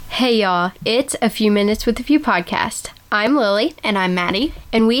Hey y'all, it's A Few Minutes with a Few podcast. I'm Lily. And I'm Maddie.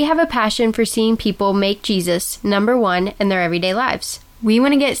 And we have a passion for seeing people make Jesus number one in their everyday lives. We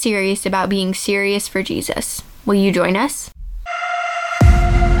want to get serious about being serious for Jesus. Will you join us?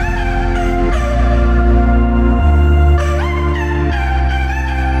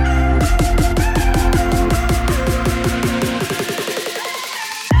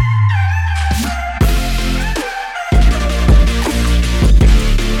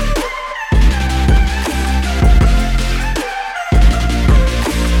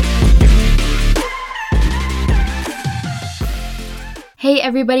 Hey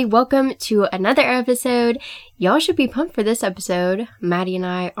everybody, welcome to another episode. Y'all should be pumped for this episode. Maddie and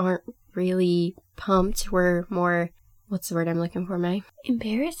I aren't really pumped. We're more, what's the word I'm looking for, May?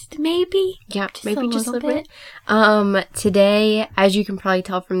 Embarrassed, maybe? Yeah, just maybe just a little bit. Today, as you can probably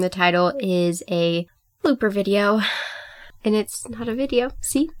tell from the title, is a blooper video. And it's not a video.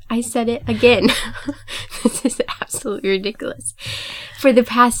 See, I said it again. This is absolutely ridiculous. For the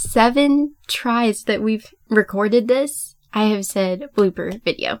past 7 tries that we've recorded this, I have said blooper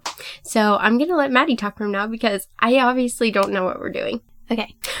video. So I'm going to let Maddie talk from now because I obviously don't know what we're doing.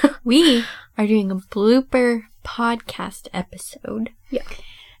 Okay. We are doing a blooper podcast episode. Yeah.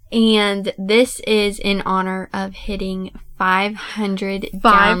 And this is in honor of hitting 500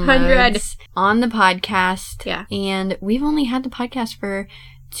 downloads on the podcast. Yeah. And we've only had the podcast for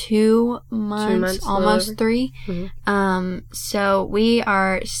 2 months, almost 3. Mm-hmm. So we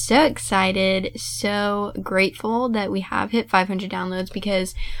are so excited, so grateful that we have hit 500 downloads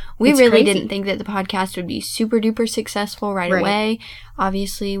because we really didn't think that the podcast would be super duper successful right away.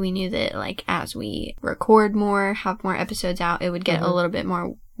 Obviously, we knew that like as we record more, have more episodes out, it would get a little bit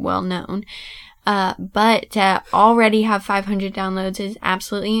more well known. But to already have 500 downloads is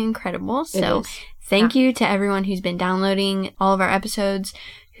absolutely incredible. So thank you to everyone who's been downloading all of our episodes,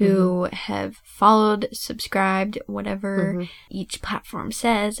 who have followed, subscribed, whatever each platform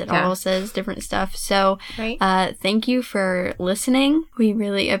says. It all says different stuff. So thank you for listening. We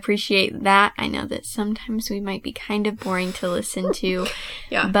really appreciate that. I know that sometimes we might be kind of boring to listen to.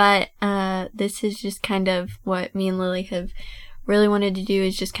 But this is just kind of what me and Lily have really wanted to do,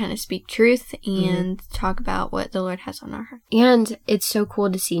 is just kind of speak truth and talk about what the Lord has on our heart. And it's so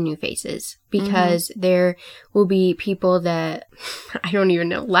cool to see new faces because there will be people that I don't even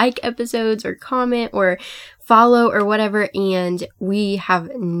know like episodes or comment or follow or whatever, and we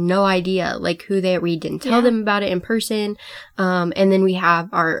have no idea like who they are. We didn't tell them about it in person. And then we have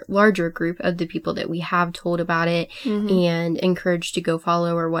our larger group of the people that we have told about it and encouraged to go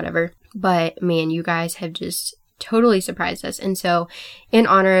follow or whatever. But man, you guys have just totally surprised us. And so in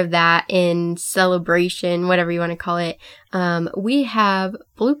honor of that, in celebration, whatever you want to call it, we have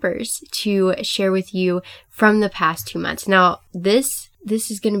bloopers to share with you from the past 2 months. Now, this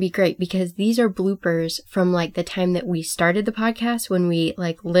is going to be great because these are bloopers from like the time that we started the podcast, when we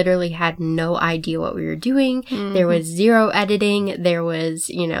like literally had no idea what we were doing. There was zero editing. There was,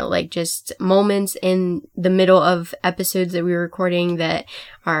 like just moments in the middle of episodes that we were recording that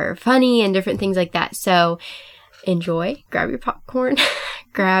are funny and different things like that. So enjoy, grab your popcorn,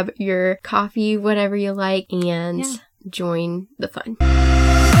 grab your coffee, whatever you like, and join the fun.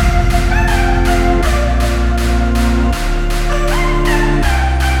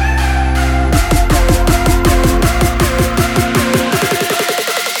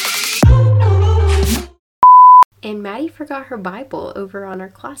 And Maddie forgot her Bible over on our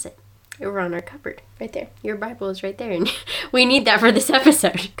closet. Over on our cupboard, right there. Your Bible is right there, and we need that for this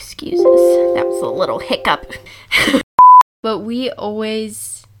episode. Excuse us. That was a little hiccup. But we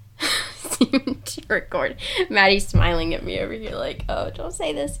always seem to record. Maddie's smiling at me over here like, oh, don't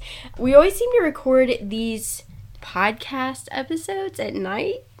say this. We always seem to record these podcast episodes at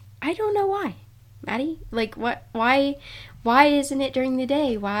night. I don't know why. Maddie? Like, what? Why isn't it during the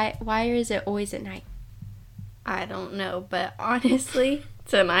day? Why is it always at night? I don't know, but honestly,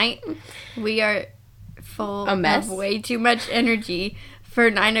 tonight we are full of way too much energy for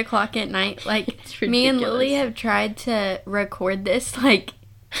 9 o'clock at night. Like, me and Lily have tried to record this like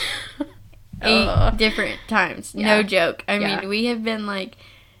 8 different times. No joke. I mean, we have been like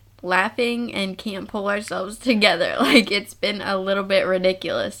laughing and can't pull ourselves together. Like, it's been a little bit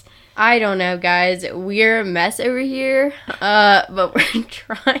ridiculous. I don't know, guys. We're a mess over here, but we're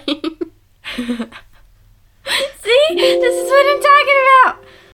trying. See? This is what I'm talking about.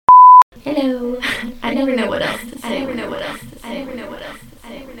 Hello. I never know what else to say.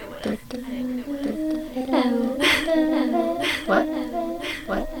 Hello.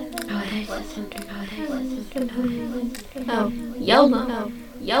 What? Oh, there's something. Oh, YOLO.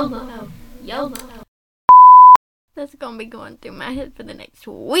 YOLO. YOLO. That's gonna be be going through my head for the next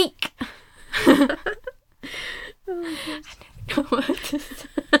week. Oh I never know what to say.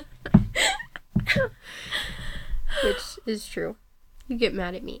 Which is true. You get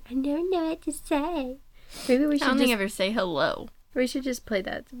mad at me. I never know what to say. Maybe we should I only ever say hello. We should just play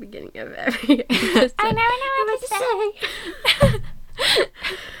that at the beginning of every episode. I never know what to say.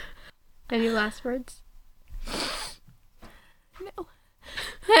 Any last words? No.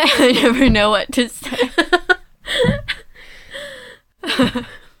 I never know what to say.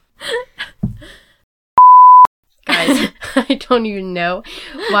 Guys, I don't even know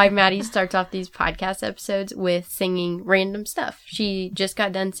why Maddie starts off these podcast episodes with singing random stuff. She just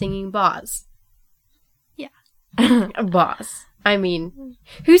got done singing Boz. Yeah. Boz. I mean,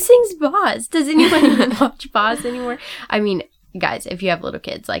 who sings Boz? Does anyone even watch Boz anymore? I mean, guys, if you have little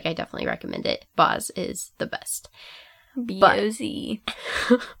kids, like, I definitely recommend it. Boz is the best. B-O-Z.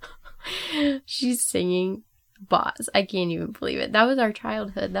 She's singing Boz. I can't even believe it. That was our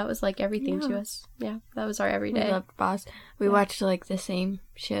childhood. That was like everything to us. Yeah, that was our everyday. We loved Boz. We watched like the same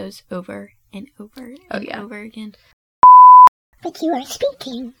shows over and over and over again. But you are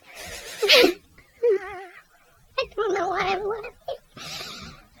speaking. I don't know what I want to say.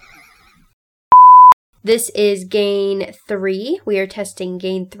 This is gain 3. We are testing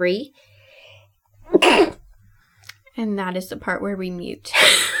gain 3. And that is the part where we mute.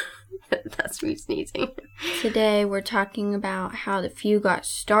 That's me sneezing. Today we're talking about how the few got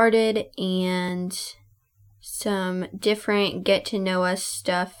started and some different get to know us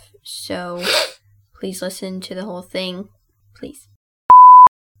stuff. So please listen to the whole thing. Please.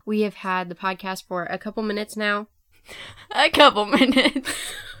 We have had the podcast for a couple minutes now. A couple minutes.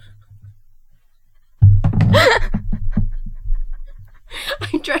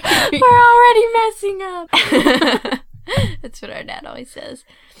 I'm trying to We're already messing up. That's what our dad always says.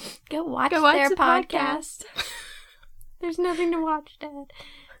 Go watch their the podcast. There's nothing to watch, Dad.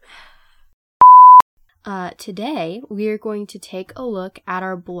 Today, we are going to take a look at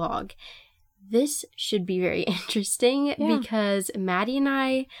our blog. This should be very interesting because Maddie and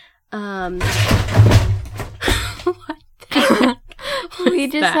I, what the heck? We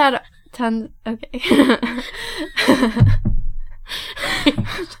just that? had tons. Okay.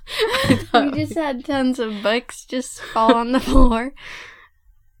 We just had tons of books just fall on the floor.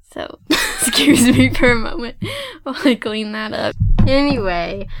 So, excuse me for a moment while I clean that up.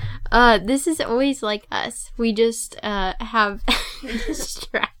 Anyway, this is always like us. We just have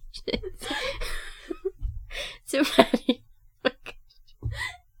distractions. So, Maddie, oh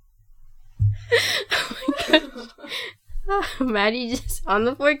my gosh. Maddie just on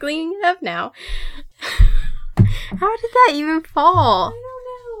the floor cleaning it up now. How did that even fall? I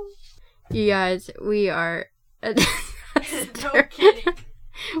don't know. You guys, we are a disaster. No kidding.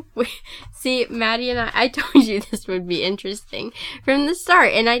 See, Maddie and I told you this would be interesting from the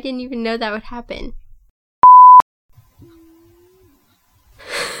start, and I didn't even know that would happen.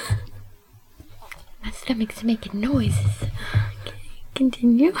 My stomach's making noises. Okay,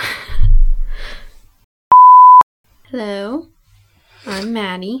 continue. Hello, I'm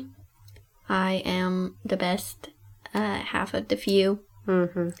Maddie. I am the best half of the few.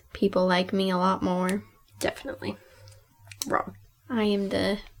 Mm-hmm. People like me a lot more. Definitely. Wrong. I am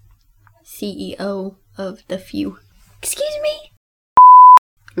the CEO of the few. Excuse me?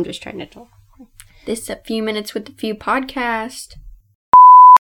 I'm just trying to talk. This is A Few Minutes with the Few podcast.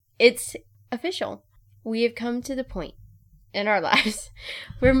 It's official. We have come to the point in our lives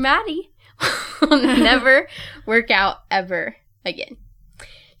where Maddie will never work out ever again.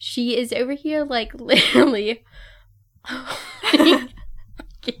 She is over here, like, literally.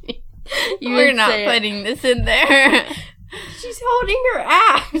 We're not putting this in there. She's holding her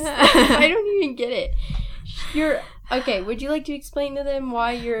abs. I don't even get it. Okay, would you like to explain to them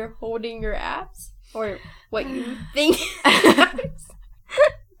why you're holding your abs? Or what you think?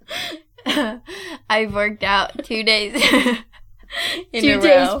 I've worked out 2 days in 2 a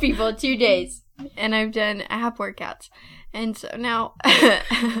days, row. people, 2 days. And I've done ab workouts. And so now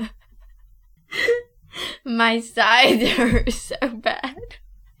my sides hurt so bad.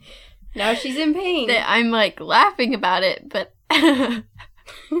 Now she's in pain. That I'm like laughing about it, but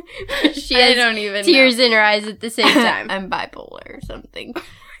she has don't even tears know. in her eyes at the same time. I'm bipolar or something.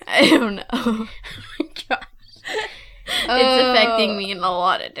 I don't know. Oh my gosh. It's affecting me in a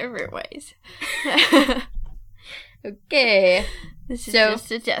lot of different ways. Okay. This is So-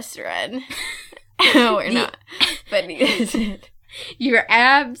 just a test run. We're not. But it isn't. Your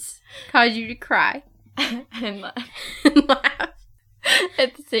abs cause you to cry And laugh and laugh.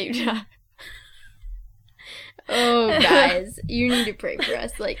 at the same time. Oh, guys, you need to pray for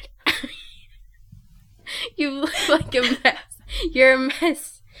us. Like, You look like a mess. You're a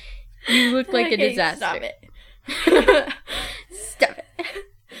mess. You look like a disaster. Stop it. Stop it.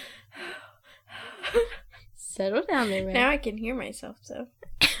 Settle down there, man. Now I can hear myself, so.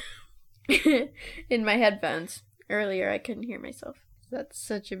 In my headphones. Earlier, I couldn't hear myself. That's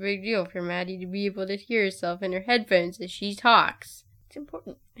such a big deal for Maddie to be able to hear herself in her headphones as she talks. It's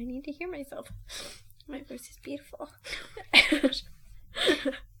important. I need to hear myself. My voice is beautiful.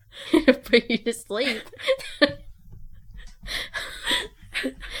 It'll put you to sleep.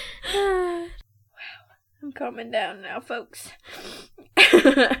 Wow. I'm calming down now, folks.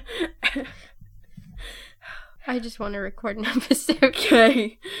 I just want to record an episode.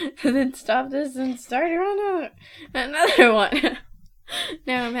 Okay. And then stop this and start on another one.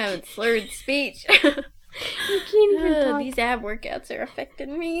 Now I'm having slurred speech. You can't even talk. These ab workouts are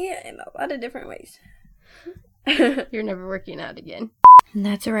affecting me in a lot of different ways. You're never working out again. And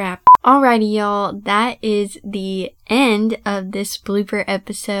that's a wrap. Alrighty, y'all. That is the end of this blooper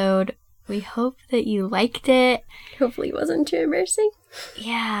episode. We hope that you liked it. Hopefully it wasn't too embarrassing.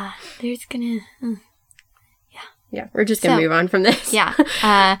 Yeah. There's gonna... Yeah, we're just going to move on from this. Yeah.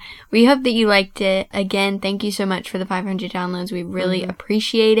 We hope that you liked it. Again, thank you so much for the 500 downloads. We really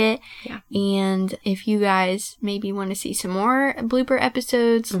appreciate it. Yeah. And if you guys maybe want to see some more blooper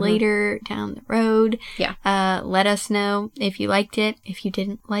episodes later down the road, let us know if you liked it. If you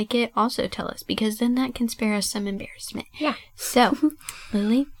didn't like it, also tell us, because then that can spare us some embarrassment. Yeah. So,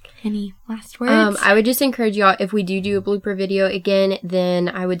 Lily, any last words? I would just encourage y'all, if we do a blooper video again, then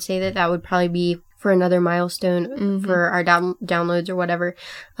I would say that would probably be for another milestone for our downloads or whatever.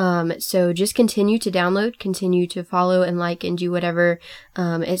 So just continue to download, continue to follow and like and do whatever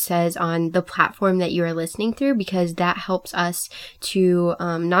it says on the platform that you are listening through, because that helps us to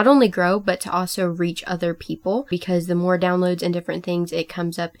not only grow, but to also reach other people, because the more downloads and different things, it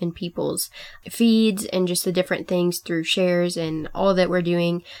comes up in people's feeds and just the different things through shares and all that we're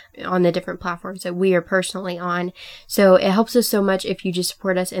doing on the different platforms that we are personally on. So it helps us so much if you just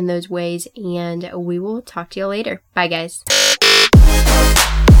support us in those ways, and we will talk to you later. Bye, guys.